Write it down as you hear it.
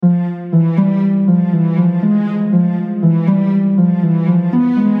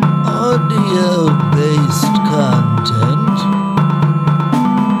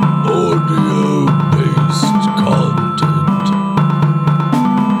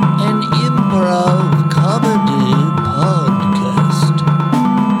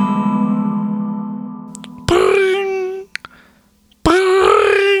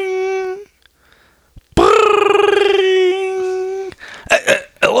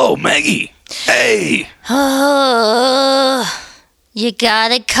Hello, Maggie. Hey. Oh, you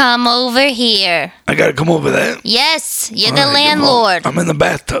gotta come over here. I gotta come over there. Yes, you're All the right, landlord. I'm in the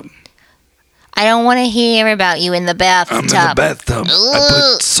bathtub. I don't want to hear about you in the bathtub. I'm in the bathtub. I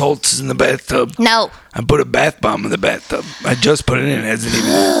Ugh. put salts in the bathtub. No, I put a bath bomb in the bathtub. I just put it in. It hasn't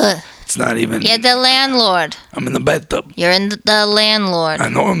even. It's not even. you're the landlord. I'm in the bathtub. You're in the landlord. I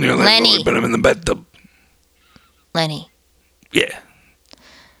know I'm your landlord, Lenny. but I'm in the bathtub. Lenny, Yeah.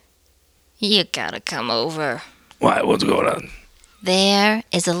 you gotta come over. Why? What's going on? There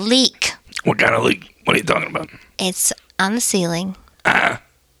is a leak. What kind of leak? What are you talking about? It's on the ceiling. Ah,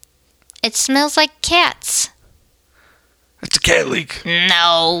 It smells like cats. it's a cat leak.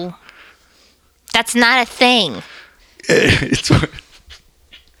 No, that's not a thing. It's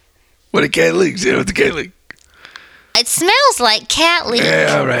what a cat leaks. You know, it's a cat leak. It smells like cat leak.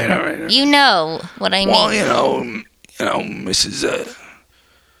 Yeah, all right. You know what I mean. Well, you know,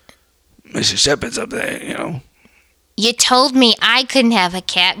 Mrs. Shepherd's up there. You know, You told me I couldn't have a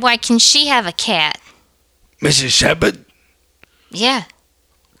cat. Why can she have a cat? Mrs. Shepherd. Yeah.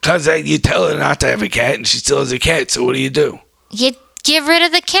 Cause you tell her not to have a cat, and she still has a cat. So what do? You get rid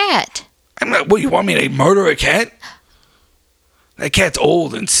of the cat. I'm not. What, you want me to murder a cat? That cat's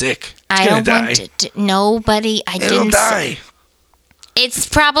old and sick. It's I gonna don't die. want to. Nobody. I It'll didn't die. say. It's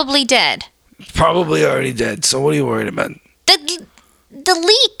probably dead. It's probably already dead. So what are you worried about? The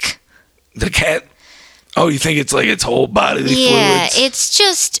leak. The cat? Oh, you think it's like its whole bodily Yeah, fluids? it's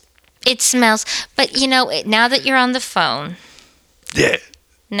just. It smells. But now that you're on the phone, Yeah.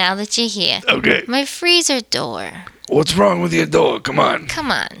 now that you're here, Okay. my freezer door. What's wrong with your door? Come on.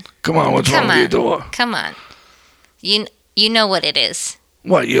 Come on. What's wrong with your door? Come on. You know what it is.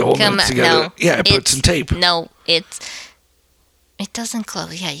 What, you holding Come it on. together? No. Yeah, I put some tape. No, it doesn't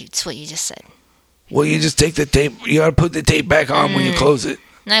close. Yeah, it's what you just said. Well, you just take the tape. You gotta put the tape back on when you close it.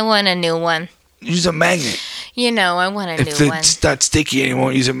 I want a new one. Use a magnet. I want a If new one. it's not sticky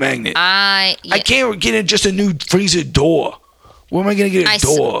anymore, use a magnet. Yeah. I can't get in just a new freezer door. Where am I gonna get a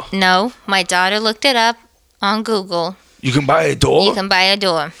door? No, my daughter looked it up on Google. You can buy a door? You can buy a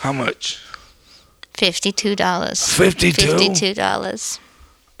door. How much? $52. $52? $52.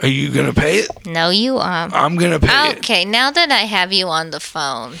 Are you gonna pay it? No, you are. I'm gonna pay it. Okay, now that I have you on the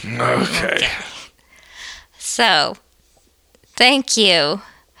phone. Okay. So, thank you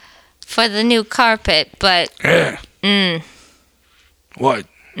for the new carpet, but Yeah. What?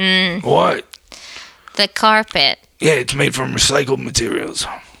 What? the carpet, Yeah, it's made from recycled materials.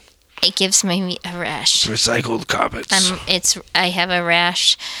 it gives me a rash. Recycled carpets. I have a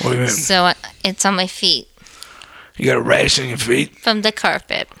rash, What do you mean? so it's on my feet You got a rash on your feet? from the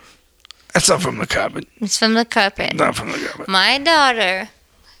carpet. That's not from the carpet. It's from the carpet. Not from the carpet. My daughter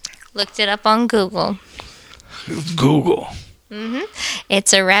looked it up on Google. It's Google.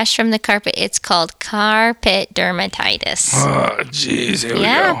 It's a rash from the carpet. It's called carpet dermatitis. Oh, jeez. Here we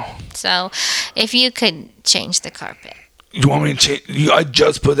Yeah. go. So, if you could change the carpet. You want me to change? I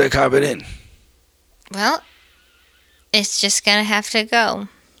just put that carpet in. Well, it's just going to have to go.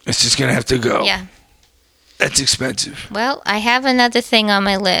 It's just going to have to go. Yeah. That's expensive. Well, I have another thing on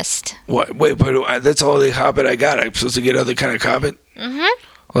my list. What? Wait, but that's all the carpet I got. I'm supposed to get other kind of carpet? Mm-hmm.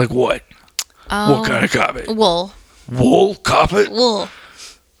 Like what? Oh, What kind of carpet? wool. Wool carpet? Wool.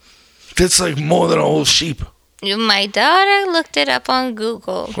 That's like more than a whole sheep. My daughter looked it up on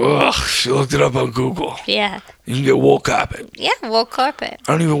Google. Ugh, she looked it up on Google. Yeah. You can get wool carpet. Yeah, wool carpet.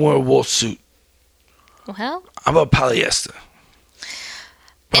 I don't even wear a wool suit. Well, How about polyester?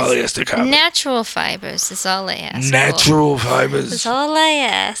 Polyester carpet. natural fibers is all I ask for. Natural fibers. That's all I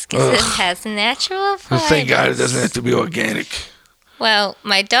ask. Is it Ugh. has natural Well, fibers. thank God it doesn't have to be organic. Well,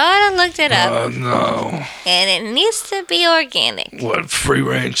 my daughter looked it up, Oh, no. and it needs to be organic. What, free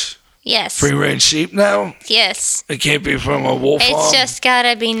range? Yes. Free range sheep now? Yes. It can't be from a wool farm? It's just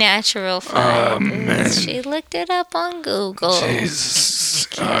gotta be natural fibers. Oh, man. She looked it up on Google. Jesus.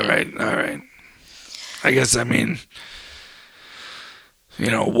 All right. I guess,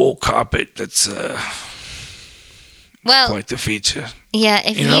 wool carpet, that's Well, quite the feature. yeah,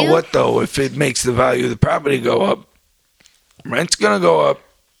 if You know what, though? If it makes the value of the property go up, rent's going to go up.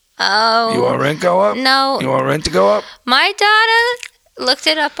 Oh. You want rent go up? No. You want rent to go up? My daughter looked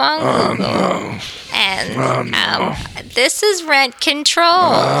it up on Oh, Google. no. And Oh, no. this is rent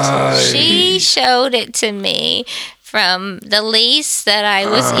controlled. Aye. She showed it to me from the lease that I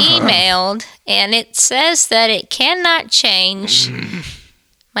was emailed, and it says that it cannot change.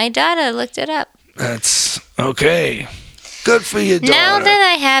 My daughter looked it up. That's okay. Good for you, daughter. Now that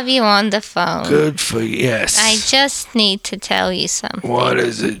I have you on the phone, Good for you. Yes. I just need to tell you something. What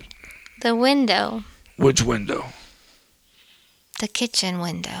is it? The window. Which window? The kitchen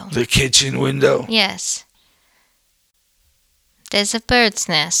window. The kitchen window. Yes. There's a bird's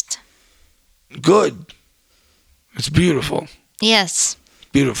nest. Good. It's beautiful. Yes.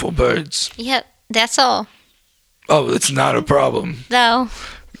 Beautiful birds. Yep, that's all. Oh, it's not a problem. No.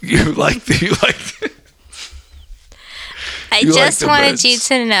 You like I You like just the wanted birds. you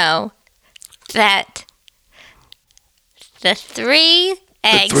to know that the three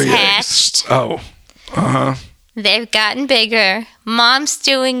eggs three hatched. eggs. Oh. Uh-huh. They've gotten bigger. Mom's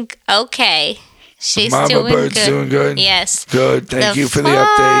doing okay. She's Mama doing bird's good. doing good. Yes. Good. Thank you for the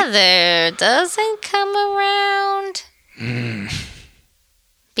update. Father doesn't come around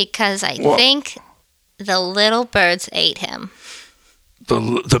because I Well- think the little birds ate him.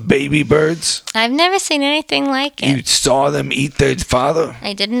 The baby birds. I've never seen anything like it. You saw them eat their father.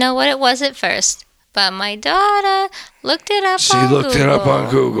 I didn't know what it was at first, but my daughter looked it up She on Google. looked it up on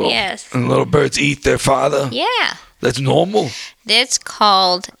Google. Yes. And little birds eat their father. Yeah. That's normal. It's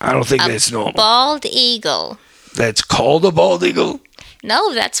called I don't think a that's normal. bald eagle. That's called a bald eagle.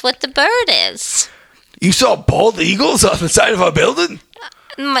 No, that's what the bird is. You saw bald eagles on the side of our building?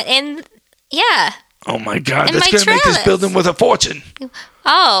 And yeah. Oh my God! In That's my gonna make this trellis. building worth a fortune.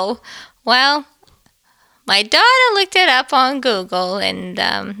 Oh, well, my daughter looked it up on Google and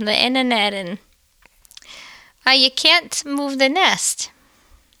the internet, and you can't move the nest.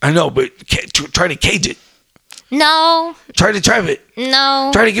 I know, but try to cage it. No, Try to trap it.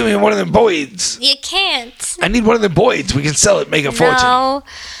 no, Try to give me one of them boids. you can't. I need one of them boids. We can sell it, make a fortune. No,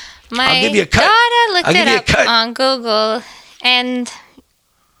 my give you a cut. daughter looked I'll give it you a up cut. on Google, and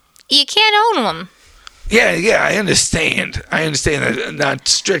you can't own them. Yeah, I understand. I understand that not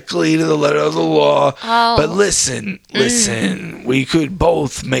strictly to the letter of the law. Oh. But listen, we could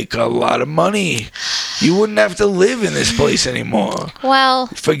both make a lot of money. You wouldn't have to live in this place anymore. Well,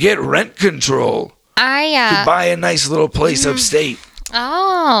 Forget rent control. You could buy a nice little place upstate,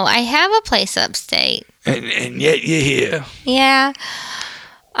 I have a place upstate. and yet you're here. Yeah.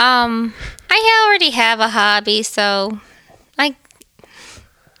 I already have a hobby, so I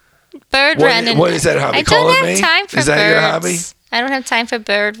bird running. What is that hobby? I Calling don't have me? time for Is that birds. your hobby? I don't have time for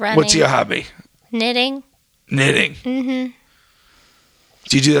bird running. What's your hobby? knitting? Knitting. Mhm.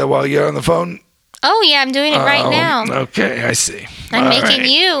 Do you do that while you're on the phone? Oh yeah, I'm doing it right Oh, now. Okay, I see. I'm All making right.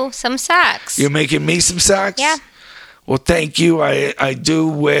 you some socks. You're making me some socks? Yeah. Well, thank you. I do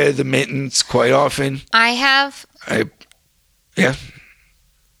wear the mittens quite often. I have. Yeah.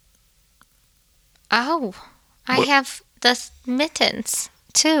 Oh, I What? have the mittens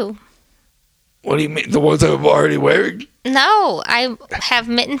too. What do you mean? The ones I'm already wearing? No, I have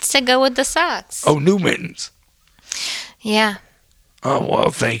mittens to go with the socks. Oh, new mittens. Yeah. Oh, well,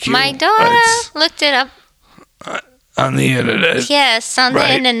 thank you. My daughter It's looked it up. on the internet. Yes, on the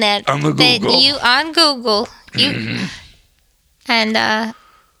Right, internet. on the That Google. you on Google. You and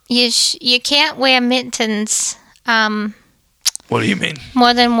you can't wear mittens What do you mean?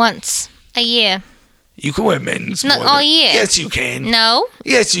 more than once a year. You can wear mittens. No, more all than- year. Yes, you can. No,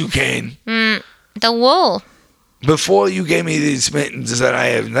 Yes, you can. the wool. Before you gave me these mittens that I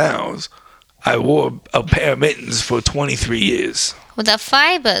have now, I wore a pair of mittens for 23 years. With the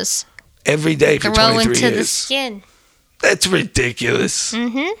fibers Every day for grow 23 into the years. skin. That's ridiculous.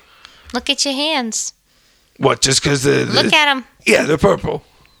 Mhm. Look at your hands. What, just because the... Look at them. Yeah, they're purple.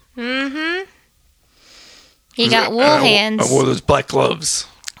 Mhm. You got wool hands. I wore those black gloves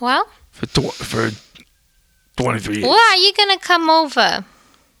Well, for 23 years. well, are you gonna come over?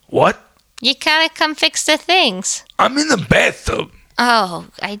 What? You gotta come fix the things. I'm in the bathtub, Oh,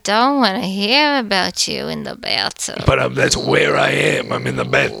 I don't want to hear about you in the bathtub. but that's where I am. I'm in the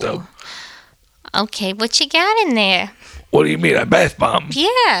bathtub. Okay, what you got in there? What do you mean? I bath bomb?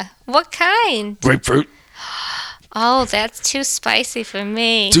 Yeah, what kind? Grapefruit? Oh, that's too spicy for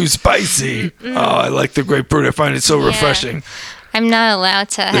me. Too spicy. Oh, I like the grapefruit. I find it so Yeah. refreshing. I'm not allowed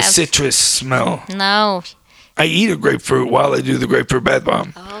to The have. citrus smell. No. I eat a grapefruit while I do the grapefruit bath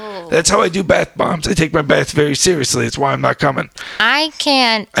bomb. Oh. That's how I do bath bombs. I take my bath very seriously. It's why I'm not coming. I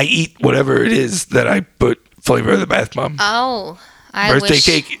can't. I eat whatever it is that I put flavor of the bath bomb. Oh, I Birthday wish.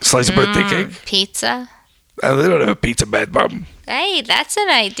 cake, slice of birthday cake. Pizza. They don't have a pizza bath bomb. Hey, that's an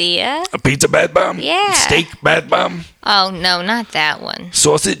idea. A pizza bath bomb? Yeah. Steak bath bomb? Oh, no, not that one.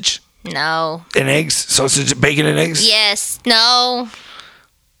 Sausage No. and eggs? Sausage, bacon and eggs? Yes. No.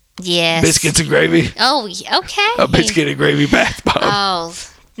 Yes. Biscuits and gravy? Oh, okay. A biscuit and gravy bath bomb. Oh,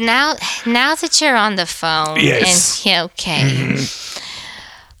 now that you're on the phone. Yes. And, yeah, okay.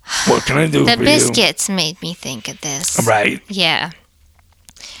 What can I do The for biscuits made me think of this. you? Right. Yeah.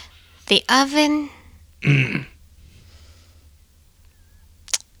 The oven.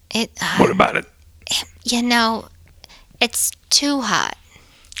 It. What about it? You know, it's too hot?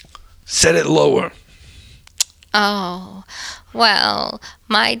 Set it lower. Oh, well,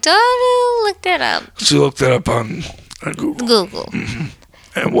 my daughter looked it up. She looked it up on Google.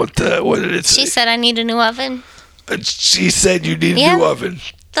 And what did it say? She said I need a new oven. She said you need a Yeah. new oven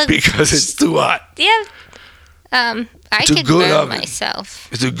because it's too hot. Yeah. I It's a could good burn oven. myself.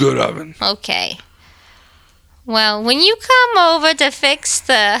 It's a good oven. Okay. Well, when you come over to fix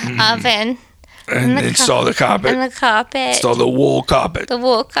the oven And the install the carpet. and the carpet, Install the wool carpet. the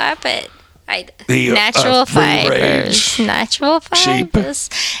wool carpet, The natural free fibers, range natural sheep. fibers,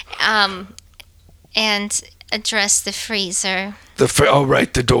 and address the freezer.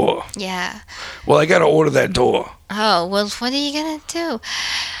 Right, the door. Yeah. Well, I gotta order that door. Oh well, what are you gonna do?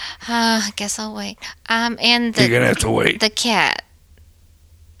 I guess I'll wait. And You're gonna have to wait. the cat.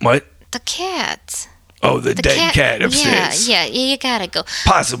 What? The cat. Oh, the dead cat upstairs. Yeah, you gotta go.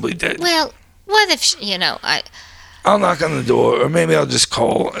 Possibly dead. Well, what if I'll knock on the door, or maybe I'll just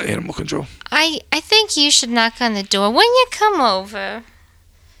call animal control. I think you should knock on the door when you come over.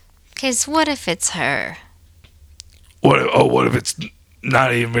 'Cause what if it's her? What if it's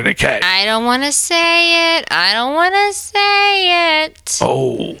not even a cat? I don't want to say it.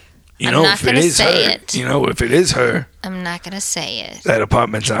 Oh, I'm not if it gonna is say her, it. if it is her, I'm not gonna say it. that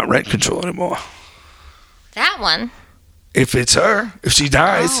apartment's not rent control anymore. That one. If it's her, if she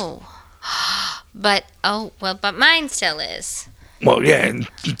dies, Oh. But mine still is. well, yeah,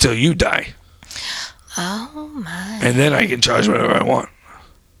 until you die, Oh my. and then I can charge whatever I want.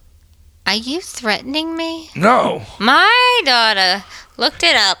 Are you threatening me? No, My daughter looked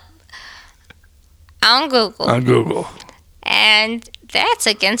it up on Google, on Google. and that's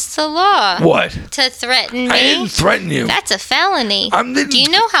against the law. What? To threaten I me? didn't threaten you. That's a felony. Didn't Do you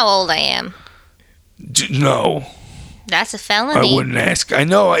know how old I am? No, That's a I felony. wouldn't ask. I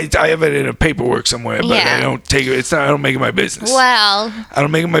know I have it in a paperwork somewhere, but Yeah. I don't take it. It's not. I don't make it my business. Well, I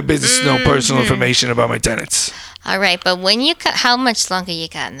don't make it my business to know personal information about my tenants. all right, but when how much longer you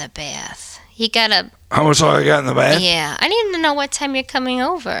got in the bath? You gotta, How much longer I got in the bath? yeah. I need to know what time you're coming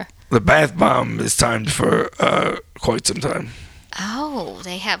over. The bath bomb is timed for quite some time. Oh,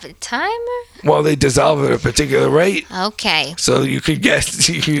 they have a timer? Well, they dissolve at a particular rate, Okay. so you can guess.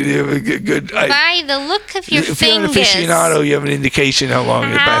 You can have a good. By the look of your if fingers, you're an aficionado, you have an indication how long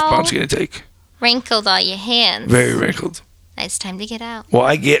the bath How? bomb's going to take. wrinkled all your hands. Very wrinkled. It's time to get out. Well,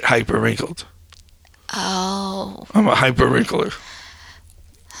 I get hyper wrinkled. Oh, I'm a hyper wrinkler.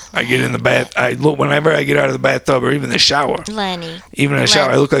 I get in the bath. I look whenever I get out of the bathtub or even the shower. Lenny, Even in the shower,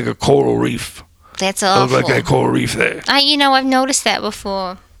 I look like a coral reef. that's I look awful. like a coral reef there. I've noticed that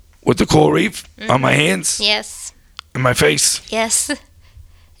before. With the coral reef on my hands Yes, and my face. yes.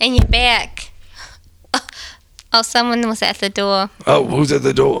 And your back. Oh, someone was at the door. Oh, who's at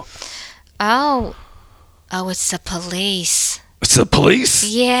the door? Oh, it's the police. It's the police?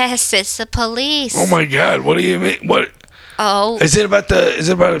 Yes, it's the police. Oh my God! What do you mean? What Oh, is it about? Is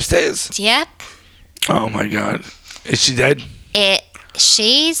it about upstairs? yep. Oh my God! Is she dead?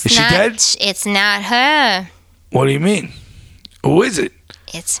 She's Is she not. dead? It's not her. What do you mean? Who is it?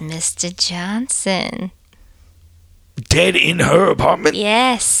 It's Mr. Johnson. Dead in her apartment?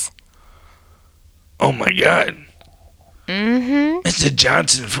 Yes. Oh my God! Mm-hmm. Mr.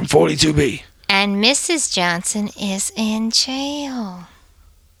 Johnson from 42B. And Mrs. Johnson is in jail.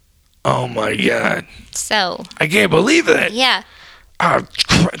 Oh my God! So, I can't believe that. yeah. Oh,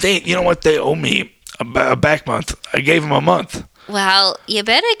 you know what? They owe me a back month. I gave them a month. Well, you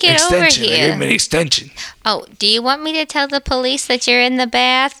better get over Extension. I gave here. them an extension. Oh, do you want me to tell the police that you're in the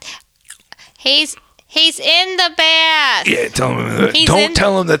bath? He's in the bath. Yeah, tell them. He's Don't in-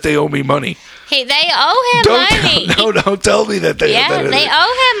 tell them that they owe me money. They owe him money. Don't tell me that they. Yeah, that, they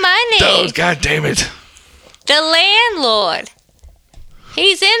owe him money. Oh, God damn it! The landlord.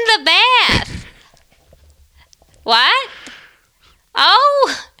 He's in the bath. What?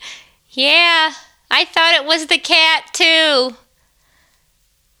 Oh, yeah. I thought it was the cat, too.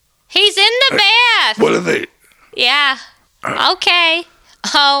 He's in the bath. What are they? Yeah. Okay.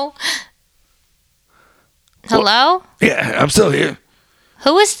 Oh. Hello? Yeah, I'm still here.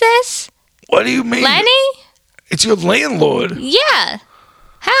 Who is this? What do you mean? Lenny? It's your landlord. Yeah.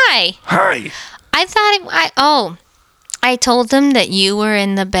 Hi. Hi. I thought I told them that you were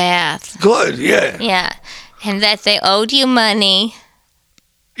in the bath. Good. Yeah. Yeah. And that they owed you money.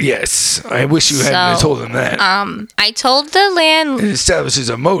 Yes. I wish you hadn't So, told them that. I told the It establishes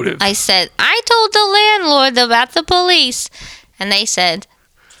a motive. I told the landlord about the police. And they said,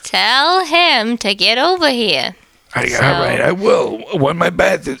 tell him to get over here. All right, I will. When my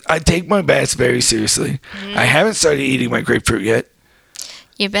bath, I take my baths very seriously. I haven't started eating my grapefruit yet.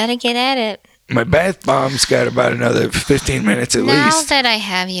 You better get at it. My bath bomb's got about another 15 minutes at Now least. that I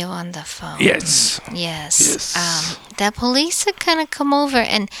have you on the phone. Yes. Yes. The police are gonna come over,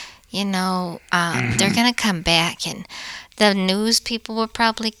 and they're gonna come back, and the news people will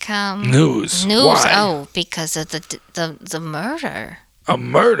probably come. News. News. Why? Oh, because of the murder. A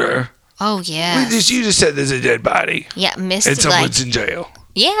murder? Oh yeah. You just said there's a dead body. Yeah, And Mr. someone's in jail.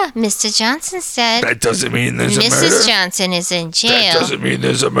 Yeah, Mr. Johnson said. That doesn't mean there's a murder. Mrs. Johnson is in That jail, doesn't mean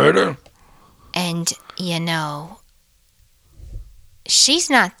there's a murder. and she's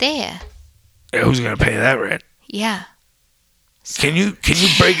not there. Yeah, who's gonna pay that rent? Yeah. Can you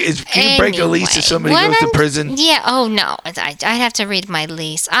break a lease if somebody Anyway, goes to prison? Yeah. Oh no, I'd have to read my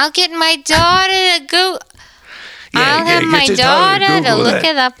lease. I'll get my daughter to go. I'll have my get your daughter to Google look that.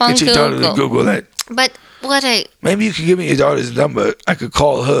 it up on Get your daughter to Google. Google that. But what a Maybe you could give me your daughter's number. I could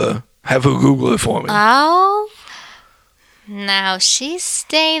call her, have her Google it for me. oh. Now she's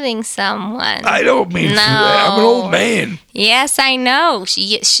dating someone. I don't mean that. I'm an old man. Yes, I know.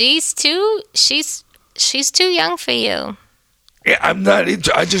 She's too young for you. Yeah, I'm not.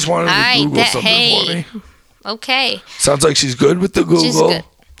 I just wanted to Alright, Google something for me. Okay. Sounds like she's good with the Google. She's good.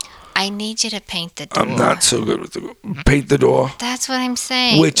 I need you to paint the door. I'm not so good with the Google. Paint the door. That's what I'm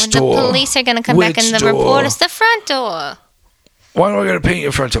saying. Which when door? The police are going to come back Which and the door? reporters. The front door. Why do I gotta paint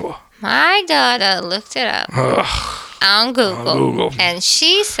your front door? My daughter looked it up Ugh. on Google. On Google. And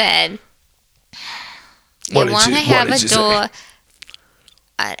she said, What you did want to she- have what a did she door, say?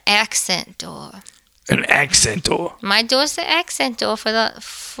 an accent door. An accent door. My door's the accent door for the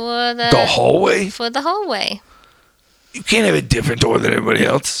The hallway? for the hallway. You can't have a different door than everybody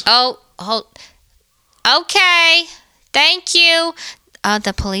else. Oh, hold. Okay, thank you.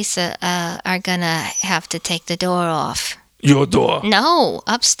 The police are gonna have to take the door off. Your door. No,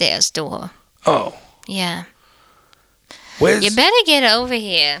 upstairs door. Oh. Yeah. Where's... You better get over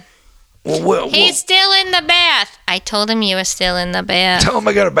here. He's still in the bath. I told him you were still in the bath. Tell him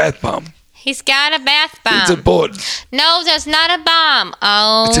I got a bath bomb. He's got a bath It's bomb. important. No, there's not a bomb. It's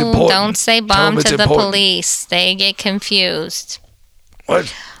Oh, important. don't say Tell bomb him it's to the important. police. They get confused.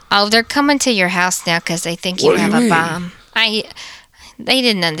 What? Oh, they're coming to your house now because they think you What do you have a mean? bomb. They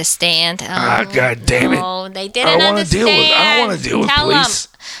didn't understand. Ah, God damn it. Oh, they I didn't don't want to understand. deal with. I don't want to deal with Tell 'em. police.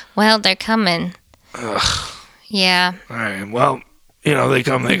 Well, they're coming. Ugh. Yeah. All right. Well, they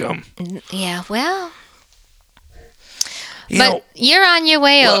come. They come. Yeah. Well, You but know, you're on your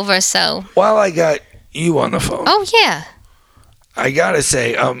way well- over, so. while I got you on the phone, Oh yeah. I gotta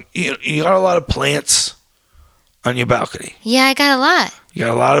say, you got a lot of plants on your balcony. Yeah, I got a lot. You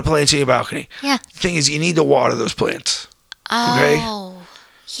got a lot of plants on your balcony. Yeah. The thing is, you need to water those plants. Oh.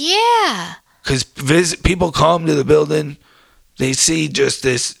 Yeah. Because people come to the building, they see just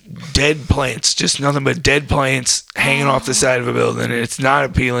this dead plants, just nothing but dead plants hanging off the side of a building, and it's not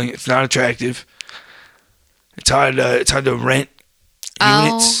appealing. It's not attractive. It's hard to rent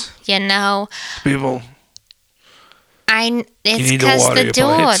units. Oh, People. it's need to because water the your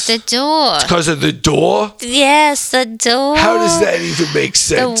door. plants. The door. Because of the door? Yes, the door. How does that even make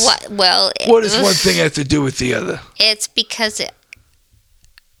sense? Well, What does one thing have to do with the other? It's because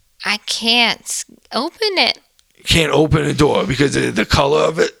I can't open it. You can't open a door because of the color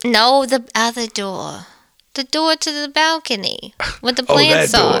of it? No, the other door. The door to the balcony with the Oh, that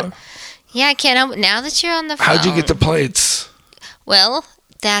plants on. door. Yeah, I can't open. Now that you're on the phone. How'd you get the plants? Well,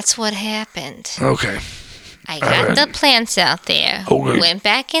 that's what happened. Okay. I got Alright. the plants out there. Okay. Went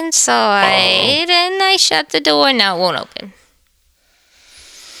back inside and I shut the door. Now it won't open.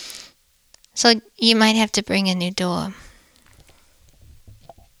 So you might have to bring a new door.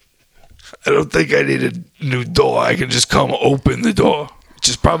 I don't think I need a new door. I can just come open the door. It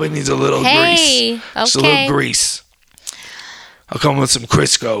just probably needs a little grease. Hey, Just a little okay. grease. I'll come with some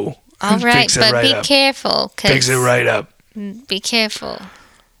Crisco. All right, Fix it but right be up. careful. Fix it right up. Be careful.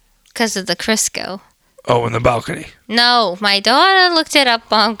 Because of the Crisco. Oh, in the balcony. No, my daughter looked it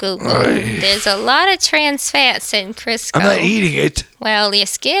up on Google. Aye. There's a lot of trans fats in Crisco. I'm not eating it. Well, your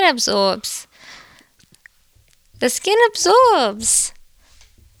skin absorbs. The skin absorbs.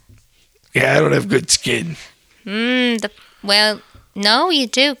 Yeah, I don't have good skin. Well, no, you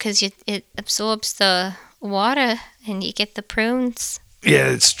do, because it absorbs the water and you get the prunes.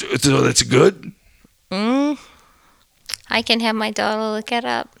 Yeah, so that's good. I can have my daughter look it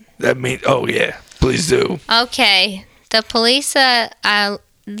up. That means, oh yeah, please do. Okay, the police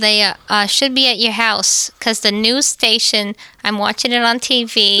they should be at your house because the news station. I'm watching it on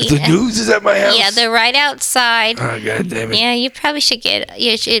TV. The news is at my house. Yeah, they're right outside. Oh, God damn it. Yeah, you probably should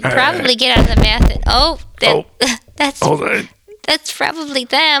You should All probably right. get out of the bath. That's Hold on. that's probably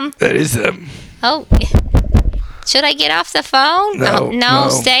them. That is them. Oh, Should I get off the phone? No.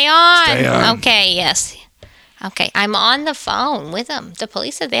 Stay on. Stay on. Okay, yes. Okay, I'm on the phone with them. The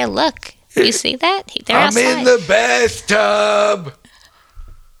police are there. Look. You see that? They're I'm outside. in the bathtub.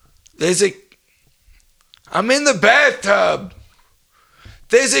 I'm in the bathtub.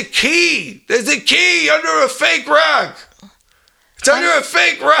 There's a key. There's a key under a fake rock. It's under a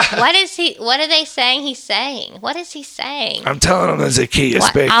fake rock. What are they saying he's saying? What is he saying? I'm telling them there's a key, a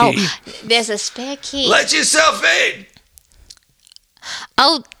spare key. There's a spare key. Let yourself in.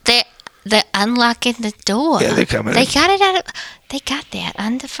 Oh, they're unlocking the door. Yeah, they're coming They in. got it out of. They got that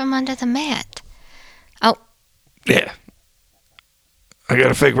from under the mat. Oh Yeah. I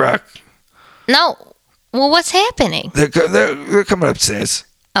got a fake rock. no. Well, what's happening? They're coming upstairs.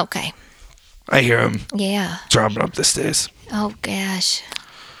 Okay. I hear them Yeah. dropping up the stairs. Oh gosh.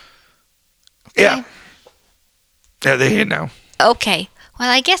 Yeah. Yeah, they're here now. Okay. Well,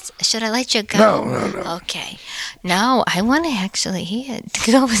 I guess should I let you go? No. Okay. No, I want to actually hear it.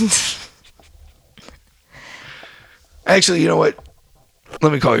 Go and. Actually, you know what?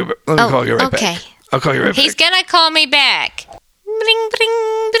 Let me call you. Let me call you right okay. back. I'll call you right He's back. gonna call me back. Bring,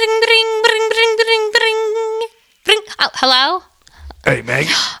 bring, bring, bring, bring, bring, bring, bring, bring. Oh, hello? Hey, Meg.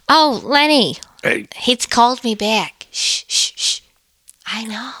 Oh, Lenny. Hey. He's called me back. Shh, shh, shh. I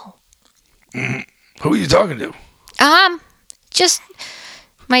know. Who are you talking to? Just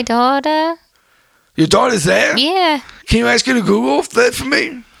my daughter. Your daughter's there? Yeah. Can you ask her to Google that for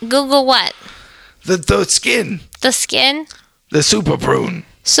me? Google what? The skin. The skin? The super prune.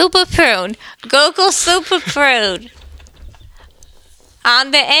 Super prune. Google super prune.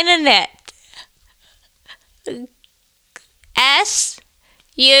 On the internet. SUPERPRUNE.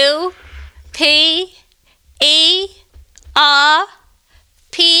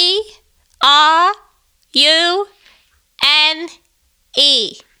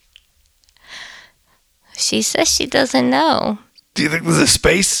 She says she doesn't know. Do you think there's a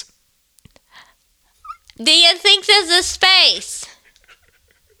space? Do you think there's a space?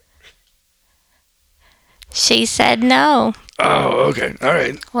 She said no. Oh, okay. All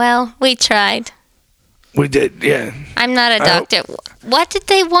right. Well, we tried. We did, yeah. I'm not a doctor. What did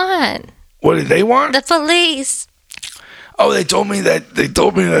they want? What did they want? The police. Oh, they told me that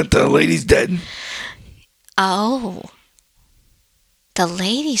the lady's dead. Oh. The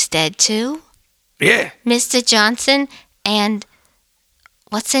lady's dead too? Yeah. Mr. Johnson and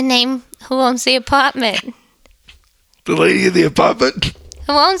what's her name? Who owns the apartment? The lady in the apartment?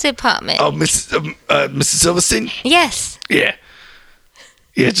 Who owns the apartment? Oh, Mrs. Silverstein? Yes. Yeah.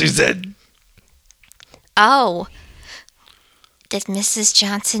 Yeah, she's dead. Oh. Did Mrs.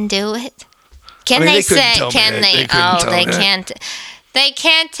 Johnson do it? Can I mean, they they couldn't say? tell me Can that. they? They couldn't tell They me that. can't. They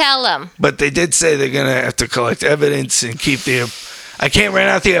can't tell them. But they did say they're going to have to collect evidence and keep I can't rent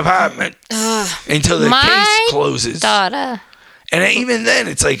out the apartment until the case closes. Daughter. And even then,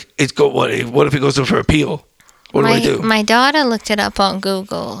 it's like, what if it goes up for appeal? What do I do? My daughter looked it up on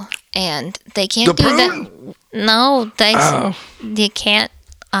Google, and they can't The do prune? that. No, Oh. you can't.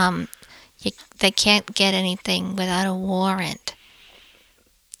 They can't get anything without a warrant.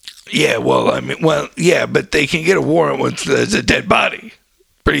 Yeah, yeah, but they can get a warrant once there's a dead body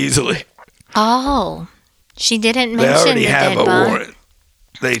pretty easily. Oh, she didn't They mention already the have dead a body. warrant.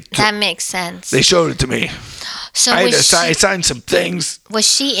 That makes sense. They showed it to me. So I was signed some things. Was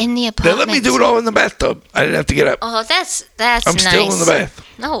she in the They apartment? let me do it all in the bathtub. I didn't have to get up. Oh, that's I'm nice. still in the bath.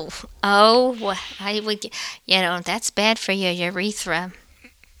 No. Oh, I would. That's bad for your urethra.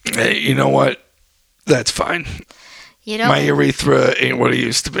 Hey, you know what? That's fine. My urethra ain't what it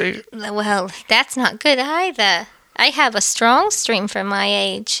used to be. Well, that's not good either. I have a strong stream for my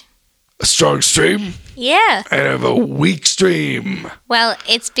age. A strong stream? Yeah. I have a weak stream. Well,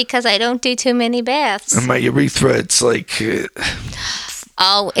 it's because I don't do too many baths. And my urethra, it's like...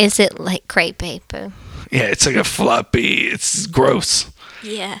 Oh, is it like crepe paper? yeah, it's like a floppy. It's gross.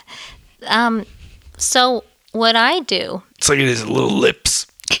 Yeah. So what I do... It's like it has little lips.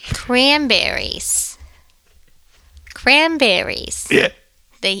 Cranberries. Yeah.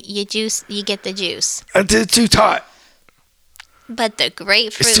 You get the juice. It's too taut. But the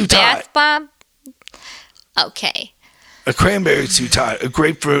grapefruit It's too bath taut. bomb? Okay. A cranberry's too taut. A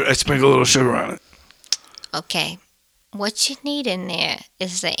grapefruit, I sprinkle a little sugar on it. Okay. What you need in there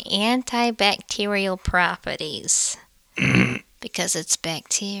is the antibacterial properties. Because it's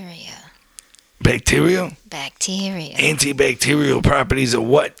bacteria. Bacterial? Bacteria. Antibacterial properties of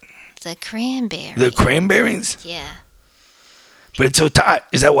what? The cranberry. The cranberries? Yeah. But it's so taut.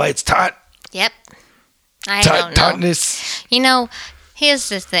 Is that why it's taut? Yep. I don't know. Tautness? Here's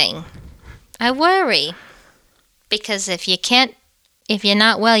the thing. I worry because if if you're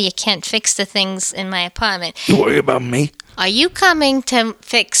not well, you can't fix the things in my apartment. You worry about me? Are you coming to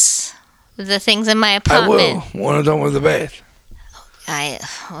fix the things in my I apartment? will. When I'm done with the bath.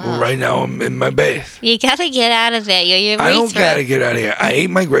 Right now, I'm in my bath. You gotta get out of there. Your urethra. I don't gotta get out of here. I ate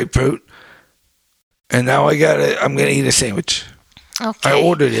my grapefruit, and now I'm gonna eat a sandwich. Okay. I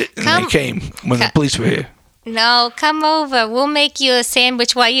ordered it, and they came when the police were here. No, come over. We'll make you a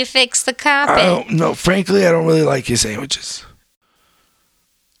sandwich while you fix the carpet. No, frankly, I don't really like your sandwiches.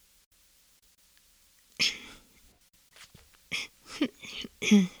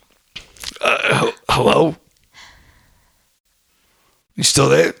 Hello? You still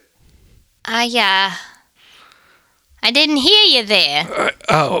there? I didn't hear you there.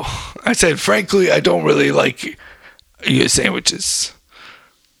 I said, frankly, I don't really like your sandwiches.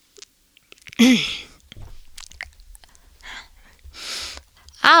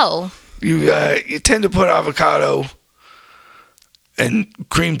 Oh. You tend to put avocado and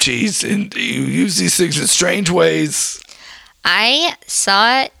cream cheese, and you use these things in strange ways. I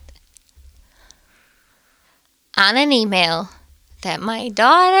saw it on an email that my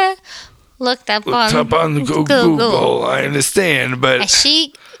daughter looked up on Google. I understand, but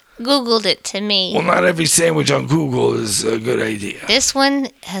she Googled it to me. Well, not every sandwich on Google is a good idea. This one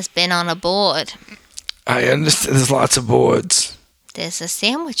has been on a board. I understand. There's lots of boards. There's a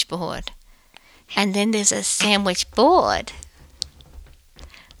sandwich board. And then there's a sandwich board.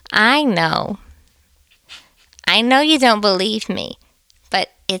 I know you don't believe me,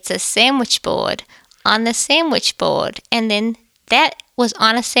 but it's a sandwich board on the sandwich board. And then that was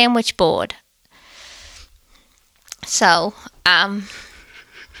on a sandwich board. So,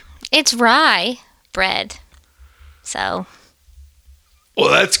 it's rye bread. So.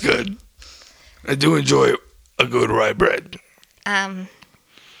 Well, that's good. I do enjoy a good rye bread.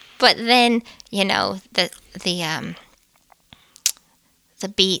 But then, the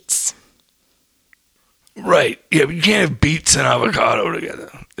beets. Right. Yeah, but you can't have beets and avocado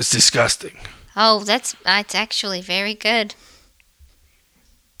together. It's disgusting. Oh, that's actually very good.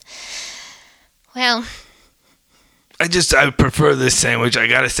 Well, I prefer this sandwich. I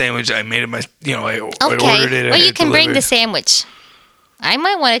got a sandwich. I made it I ordered it. Well, you can bring the sandwich. I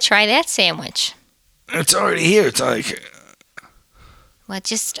might want to try that sandwich. It's already here. It's like. Well,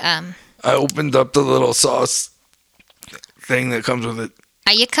 just I opened up the little sauce thing that comes with it.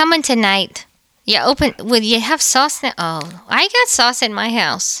 Are you coming tonight? Will you have sauce now? Oh, I got sauce in my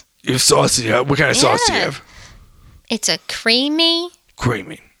house. You have sauce? Yeah. What kind of sauce do you have? It's a creamy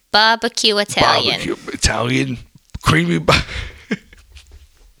barbecue Italian. Creamy.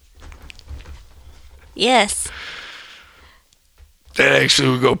 Yes. That actually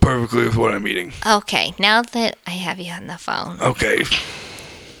would go perfectly with what I'm eating. Okay, now that I have you on the phone. Okay.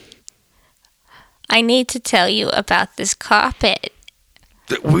 I need to tell you about this carpet.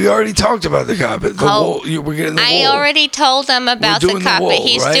 We already talked about the carpet. Wall. We're getting the I wool. already told them about the carpet. Wool,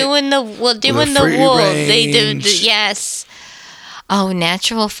 He's right? doing the wool. They do. Yes. Oh,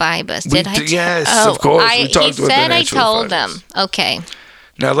 natural fibers. Yes, of course. We talked he about said the I natural told fibers. them. Okay.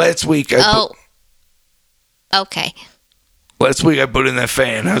 Now, last week okay. Last week I put in that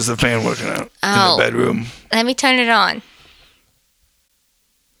fan. How's the fan working out in the bedroom? Let me turn it on.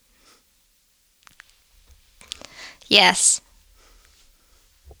 Yes.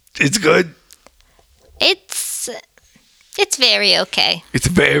 It's good? It's very okay. It's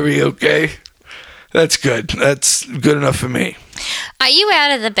very okay? That's good. That's good enough for me. Are you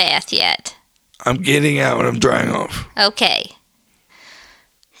out of the bath yet? I'm getting out and I'm drying off. Okay.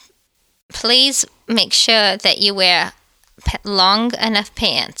 Please make sure that you wear long enough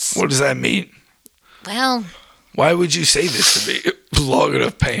pants. What does that mean? Well... Why would you say this to me? Long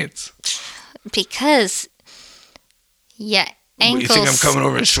enough pants? Because... Yeah, ankles... You think I'm coming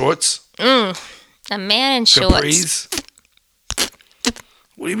over in shorts? A man in shorts. Capris?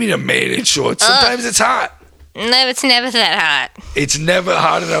 What do you mean a man in shorts? Sometimes it's hot. No, it's never that hot. It's never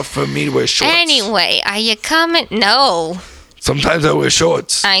hot enough for me to wear shorts. Anyway, are you coming? No. Sometimes I wear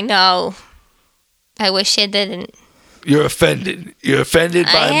shorts. I know. I wish you didn't. You're offended. You're offended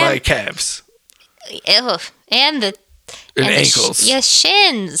by my calves. Ew. And ankles. Your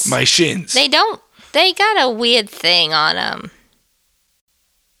shins. My shins. They got a weird thing on them.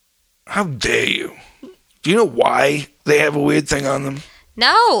 How dare you? Do you know why they have a weird thing on them?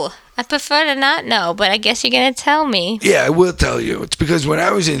 No. I prefer to not know, but I guess you're going to tell me. Yeah, I will tell you. It's because when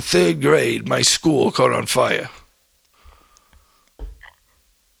I was in 3rd grade, my school caught on fire.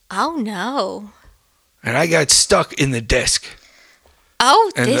 Oh, no. And I got stuck in the desk.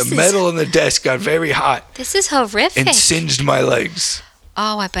 Oh, and the metal in the desk got very hot. This is horrific. And singed my legs.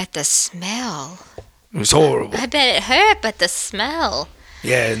 Oh, I bet the smell. It was horrible. I bet it hurt, but the smell.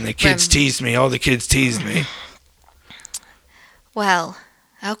 Yeah, and the kids teased me. All the kids teased me. Well,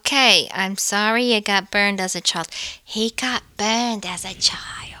 okay. I'm sorry you got burned as a child. He got burned as a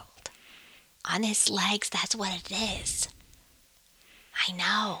child. On his legs, that's what it is. I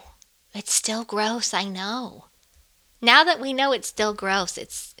know. It's still gross, I know. Now that we know it's still gross,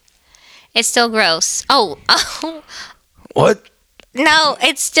 it's still gross. Oh. What? No,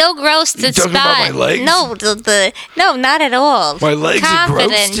 it's still gross to You talking spot. about my legs? No, no, not at all. My legs are gross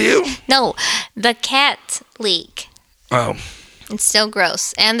Confident. to you? No, the cat leak. Oh. It's still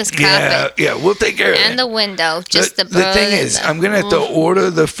gross. And this Yeah, carpet. yeah, we'll take care of And it. the window. Just the The thing is, I'm going to have to order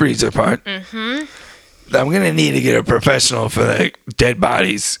the freezer part. Mm-hmm. I'm going to need to get a professional for the dead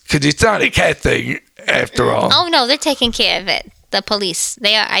bodies. Because it's not a cat thing, after all. Oh, no, they're taking care of it. The police.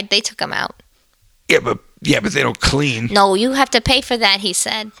 They took him out. Yeah, but they don't clean. No, you have to pay for that, he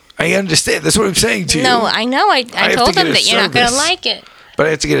said. I understand. That's what I'm saying to you. No, I know. I have told to get him a that you're not going to service. like it. But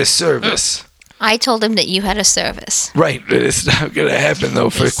I have to get a service. I told him that you had a service. Right, but it's not going to happen, though,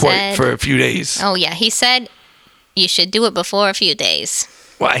 for said- for a few days. Oh, yeah. He said you should do it before a few days.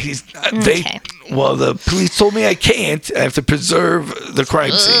 Why? Okay. Well, the police told me I can't. I have to preserve the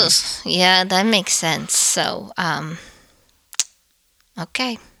crime scenes. Ugh. Yeah, that makes sense. So,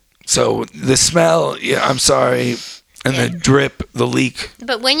 okay. So the smell, yeah, I'm sorry, and the drip, the leak.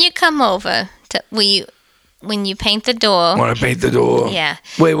 But when you come over, when you paint the door, When I paint the door. yeah,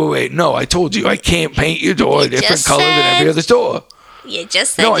 Wait. No, I told you I can't paint your door a different just color than every said other door. you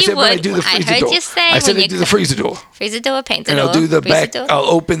just said No, I you said would. when I do the freezer heard door. you say I said when I you do the freezer door. freezer door, paint the And door. I'll do the freezer back. door. I'll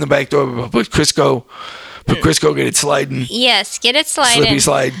open the back door. Put Crisco. Get it sliding. Yes, get it sliding. Slippy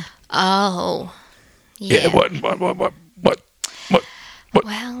slide. Oh, Yeah. yeah. What? Well,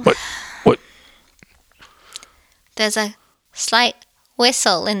 What? there's a slight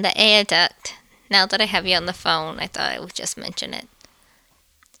whistle in the air duct. Now that I have you on the phone, I thought I would just mention it.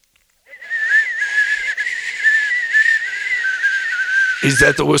 Is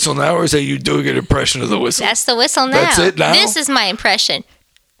that the whistle now, or is that you doing an impression of the whistle? That's the whistle now. That's it now? This is my impression.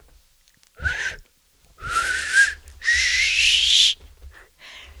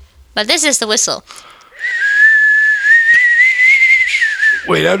 But this is the whistle.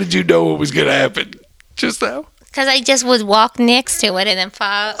 Wait, how did you know what was going to happen just now? Because I just would walk next to it and then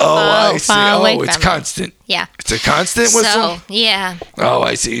I see. far away Oh, it's from it. constant. Yeah. It's a constant whistle? So, yeah. Oh,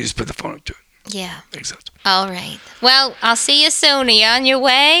 I see. You just put the phone up to it. Yeah. Makes sense. All right. Well, I'll see you soon. Are you on your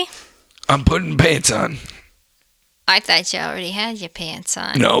way? I'm putting pants on. I thought you already had your pants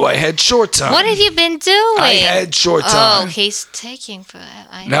on. No, I had shorts on. What have you been doing? I had shorts Oh, on. he's taking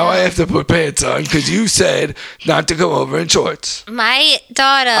forever. Now I have to put pants on because you said not to come over in shorts. My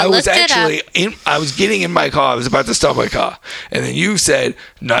daughter I was looked it up. actually I was getting in my car. I was about to start my car, and then you said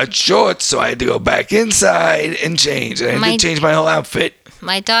not shorts, so I had to go back inside and change. And I had My- to change my whole outfit.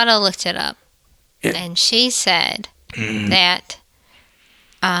 My daughter looked it up, Yeah. and she said that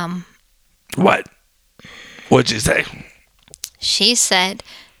What? What'd you say? she said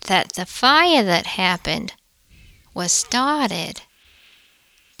that the fire that happened was started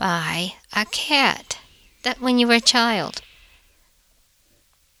by a cat. That when you were a child.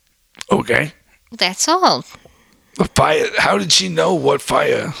 Okay. That's all. The fire. How did she know what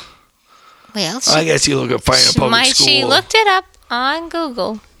fire? Well, I guess you look at fire in a public school. she looked it up on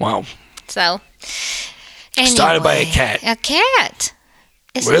Google. Wow. So, Started by a anyway, cat. A cat.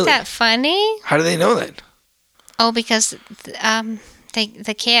 Isn't Really? that funny? How do they know that? Oh, because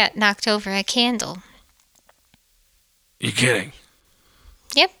the cat knocked over a candle. You kidding?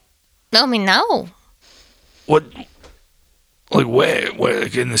 Yep. I mean, no. What? Like where? Where?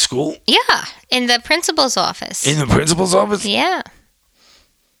 Like in the school? Yeah, in the principal's office. In the principal's office? Yeah.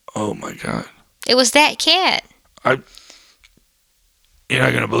 Oh my god. It was that cat. You're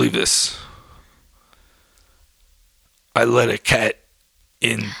not gonna believe this. I let a cat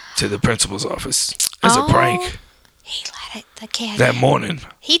into the principal's office as a Oh. prank He let the cat that in. morning.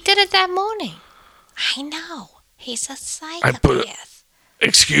 He did it that morning. I know. He's a psychopath. put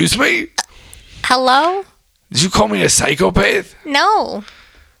Excuse me? Hello? Did you call me a psychopath? No.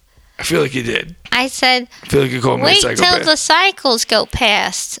 I feel like you did. I said, I feel like you called me a wait till psychopath. the cycles go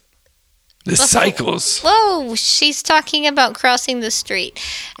past. The cycles. Whoa, she's talking about crossing the street.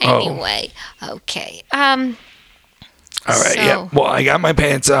 Oh. Anyway, okay. All right, yeah. So- Well, I got my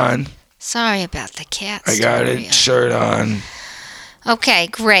pants on. Sorry about the cat I got story. it. Shirt on. Okay,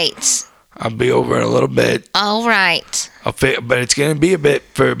 great. I'll be over in a little bit. All right. But it's going to be a bit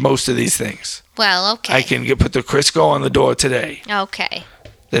for most of these things. Well, okay. I can put the Crisco on the door today. Okay.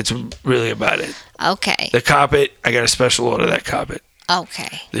 That's really about it. Okay. The carpet, I got a special order of that carpet.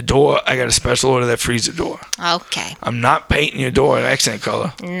 Okay. The door, I got a special order that freezer door. Okay. I'm not painting your door an accent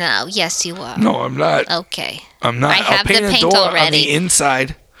color. No. Yes, you are. No, I'm not. Okay. I'm not. I have I'll paint the the paint door on already. the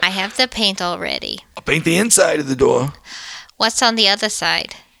inside. I have the paint already. I'll paint the inside of the door. What's on the other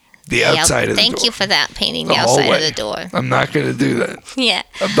side? The outside of the door. Thank you for that, painting The the outside hallway. of the door. I'm not going to do that. Yeah.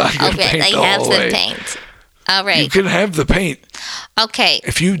 I'm not going to Okay, paint I the have hallway. the paint. All You right. can have the paint. Okay.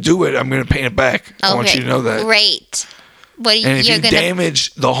 If you do it, I'm going to paint it back. I want you to know that. Great. What And if you're you gonna?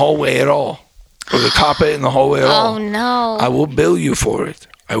 damage the hallway at all, or the carpet in the hallway at all, Oh no. I will bill you for it.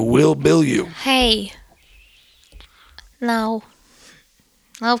 I will bill you. Hey. No.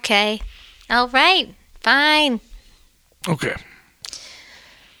 Okay. All right. Fine. Okay.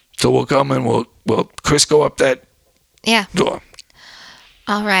 So we'll come and we'll Chris go up that Yeah. door.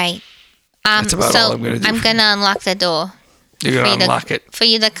 All right. That's about so all I'm gonna do. I'm gonna unlock the door You're for gonna you to- unlock it. for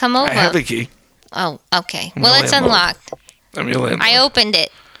you to come over. I have the key. Oh, okay. I'm Well, the it's landlord. unlocked. I'm your landlord. I opened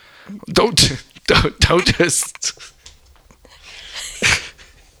it. Don't just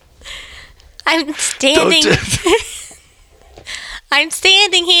I'm don't standing. just. I'm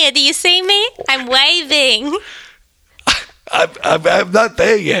standing here. Do you see me? I'm waving. I'm not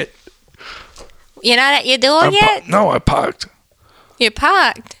there yet. You're not at your door yet? No, I parked. You're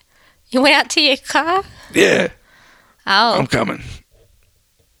parked. You went out to your car? Yeah, Oh. I'm coming.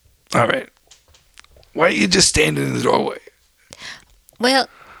 All right. Why are you just standing in the doorway? Well,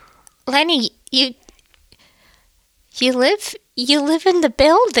 Lenny, you live in the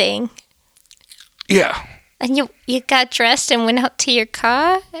building, Yeah, and you got dressed and went out to your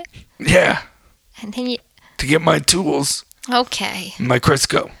car, yeah. and then you. To get my tools, Okay. and my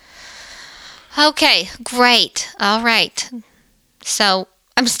Crisco. Okay. Great. All right. So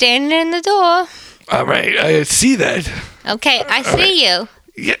I'm standing in the door. All right, I see that. Okay, I see you.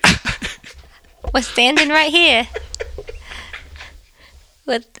 Yeah. We're standing right here.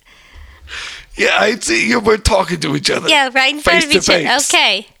 With Yeah, I see you. We're talking to each other. yeah, right in front of Face each to other. face.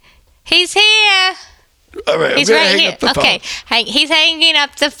 Okay. He's here. All right, He's I'm gonna right hang here. up the Okay. phone. He's hanging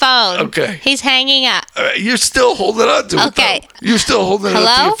up the phone. Okay. He's hanging up. All right, you're still holding on to it. Okay. Though. You're still holding it up to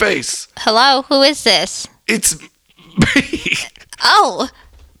Hello? your face. Hello, who is this? It's me. Oh.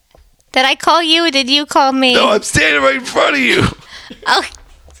 Did I call you or did you call me? No, I'm standing right in front of you. Oh.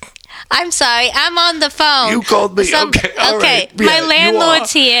 I'm sorry. I'm on the phone. You called me. Some- okay, all okay, right. my Yeah,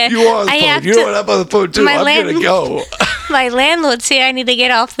 landlord's here. You are on the I phone. have You to- know what? I'm on the phone too. my I'm land- gonna go. My landlord's here. I need to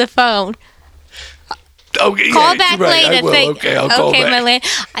get off the phone. Okay, Call yeah, back you're right. later. I will. Okay, I'll call back.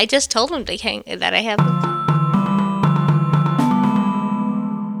 I just told him to hang that I have.